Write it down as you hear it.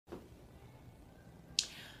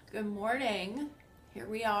Good morning. Here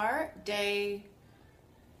we are, day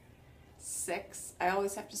 6. I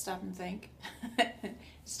always have to stop and think.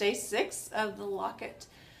 It's day 6 of the locket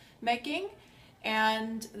making,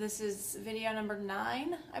 and this is video number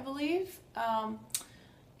 9, I believe.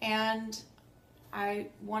 And I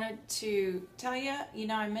wanted to tell you,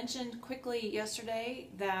 I mentioned quickly yesterday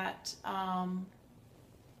that I'm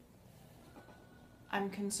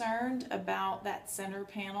concerned about that center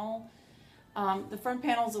panel. The front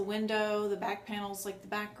panel is a window, the back panel is like the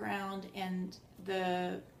background, and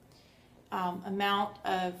the amount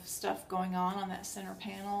of stuff going on that center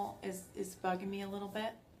panel is bugging me a little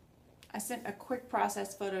bit. I sent a quick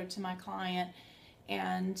process photo to my client,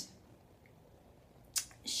 and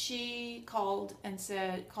she called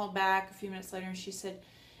back a few minutes later, and she said,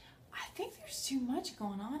 I think there's too much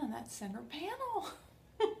going on in that center panel.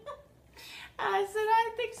 I said,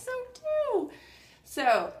 I think so too.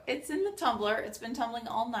 So it's in the tumbler. It's been tumbling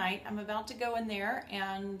all night. I'm about to go in there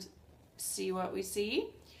and see what we see.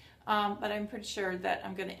 But I'm pretty sure that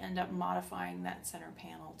I'm going to end up modifying that center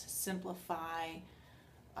panel to simplify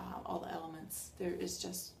all the elements. It's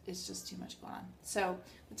just too much going on. So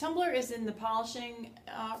the tumbler is in the polishing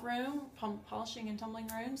room, polishing and tumbling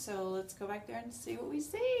room. So let's go back there and see what we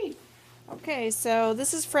see. Okay, so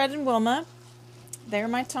this is Fred and Wilma. They're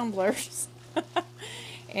my tumblers.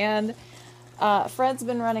 And Fred's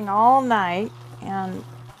been running all night, and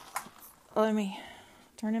let me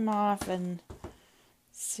turn him off and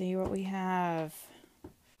see what we have.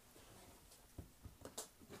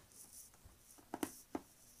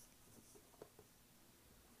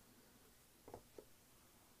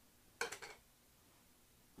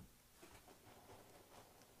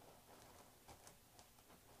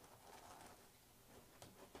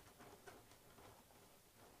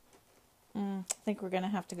 I think we're going to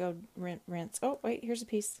have to go rinse. Oh, wait, here's a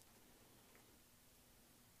piece.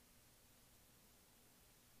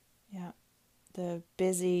 Yeah, the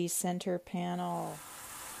busy center panel.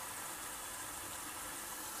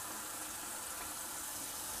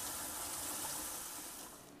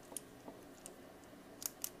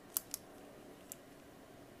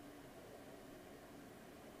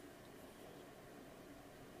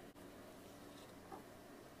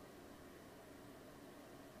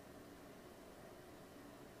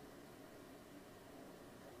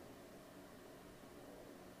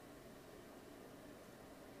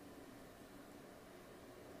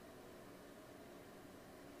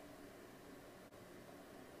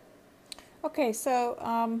 Okay,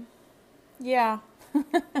 so, yeah,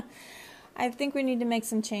 I think we need to make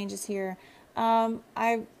some changes here.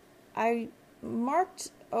 I marked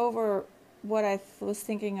over what I was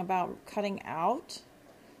thinking about cutting out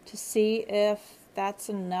to see if that's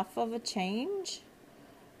enough of a change.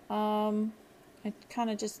 It kind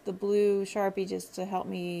of just the blue Sharpie just to help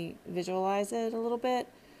me visualize it a little bit.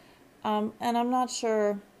 And I'm not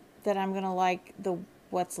sure that I'm going to like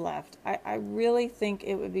what's left. I really think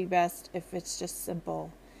it would be best if it's just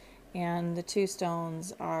simple, and the two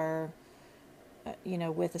stones are,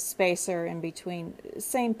 with a spacer in between,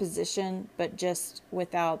 same position, but just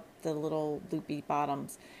without the little loopy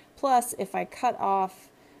bottoms. Plus, if I cut off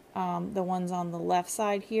the ones on the left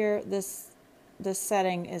side here, this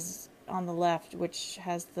setting is on the left, which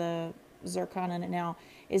has the zircon in it now,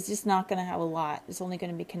 is just not going to have a lot. It's only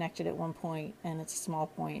going to be connected at one point, and it's a small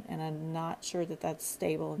point, and I'm not sure that that's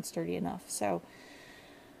stable and sturdy enough. So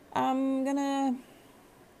I'm going to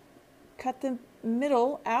cut the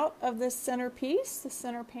middle out of this center piece, the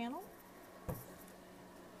center panel.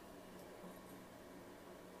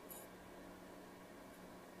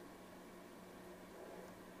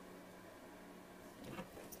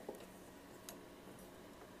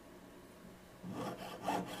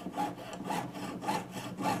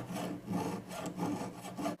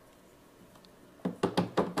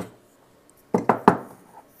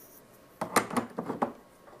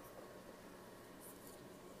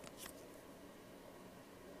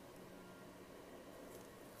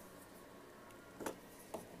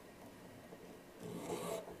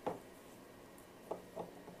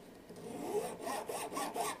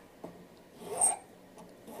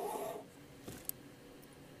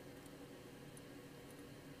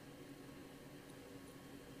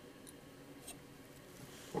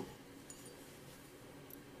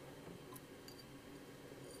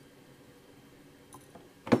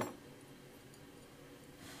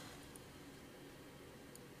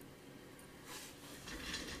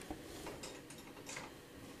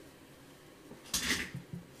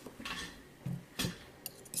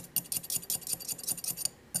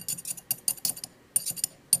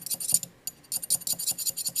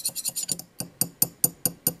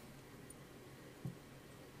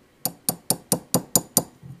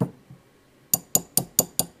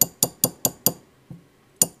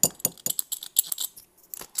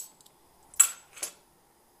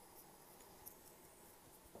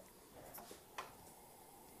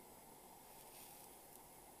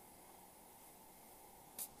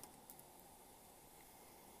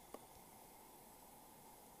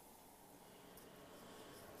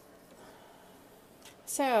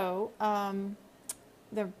 So,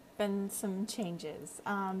 there have been some changes.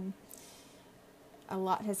 A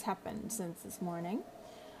lot has happened since this morning.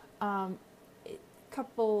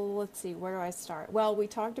 Let's see, where do I start? Well, we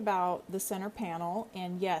talked about the center panel,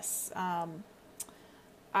 and yes,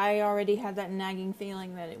 I already had that nagging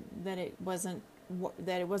feeling that it wasn't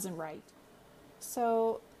right.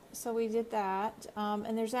 So we did that,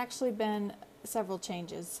 and there's actually been several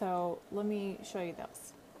changes. So let me show you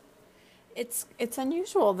those. It's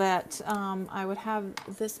unusual that I would have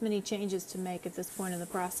this many changes to make at this point in the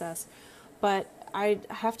process, but I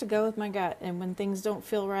have to go with my gut, and when things don't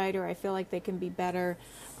feel right or I feel like they can be better,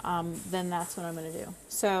 then that's what I'm going to do.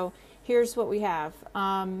 So here's what we have.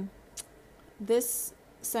 This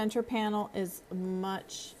center panel is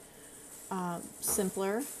much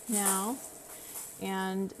simpler now,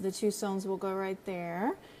 and the two stones will go right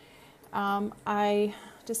there. I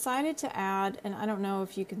decided to add, and I don't know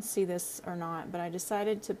if you can see this or not, but I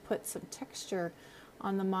decided to put some texture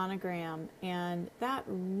on the monogram, and that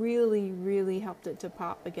really helped it to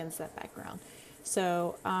pop against that background.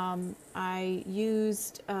 So I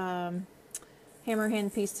used hammer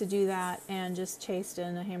hand piece to do that, and just chased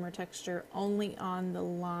in a hammer texture only on the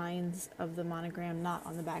lines of the monogram, not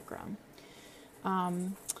on the background.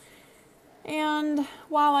 And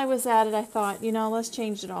while I was at it, I thought, let's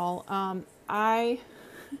change it all.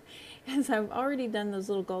 As I've already done those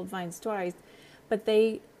little gold vines twice, but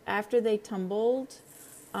after they tumbled,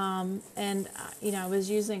 and I was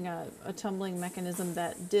using a tumbling mechanism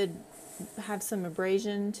that did have some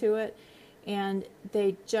abrasion to it, and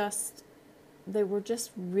they were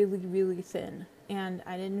just really thin, and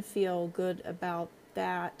I didn't feel good about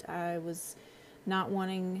that. I was not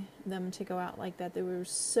wanting them to go out like that. They were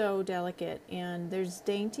so delicate, and there's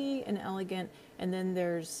dainty and elegant, and then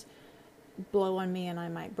there's blow on me and I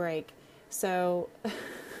might break. So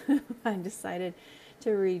I decided to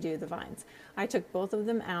redo the vines. I took both of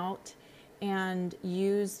them out and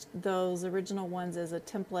used those original ones as a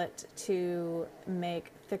template to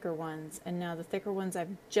make thicker ones. And now the thicker ones,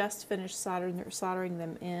 I've just finished soldering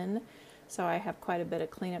them in, so I have quite a bit of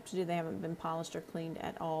cleanup to do. They haven't been polished or cleaned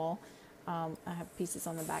at all. I have pieces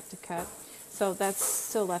on the back to cut, so that's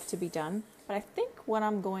still left to be done. But I think what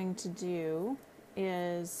I'm going to do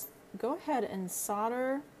is go ahead and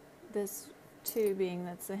solder this tubing,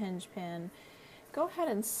 that's the hinge pin. Go ahead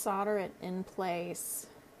and solder it in place.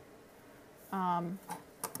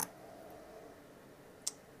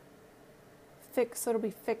 So it'll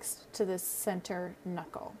be fixed to this center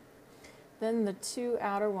knuckle. Then the two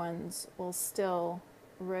outer ones will still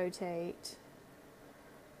rotate,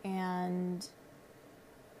 and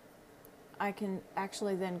I can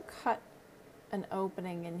actually then cut an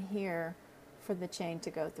opening in here for the chain to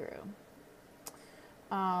go through.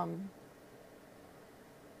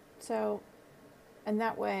 And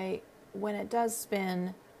that way, when it does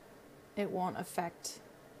spin, it won't affect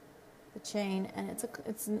the chain, and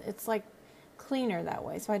it's like cleaner that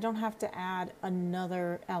way. So I don't have to add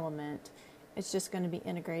another element. It's just going to be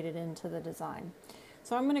integrated into the design.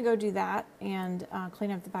 So I'm going to go do that and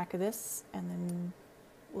clean up the back of this, and then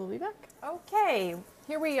we'll be back. Okay,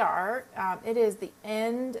 here we are. It is the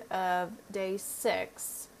end of day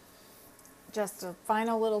 6. Just a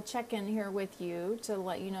final little check-in here with you to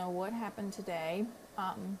let you know what happened today.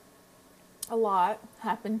 A lot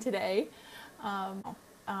happened today.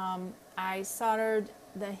 I soldered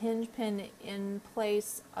the hinge pin in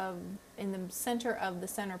place in the center of the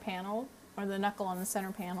center panel, or the knuckle on the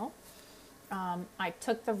center panel. I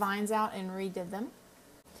took the vines out and redid them,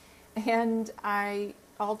 and I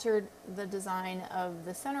altered the design of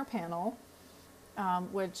the center panel,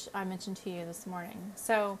 which I mentioned to you this morning.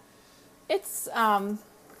 So it's a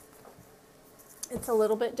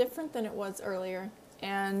little bit different than it was earlier,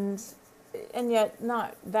 and yet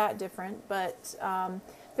not that different, but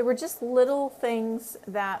there were just little things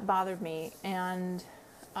that bothered me, and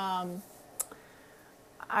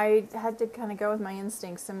I had to kind of go with my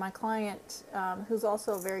instincts. And my client, who's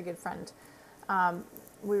also a very good friend,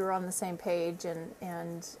 we were on the same page,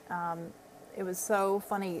 and it was so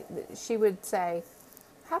funny. She would say,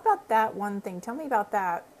 "How about that one thing? Tell me about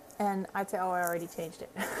that." And I'd say, "Oh, I already changed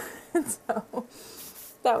it." So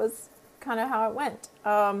that was kind of how it went.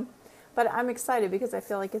 But I'm excited because I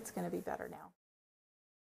feel like it's going to be better now.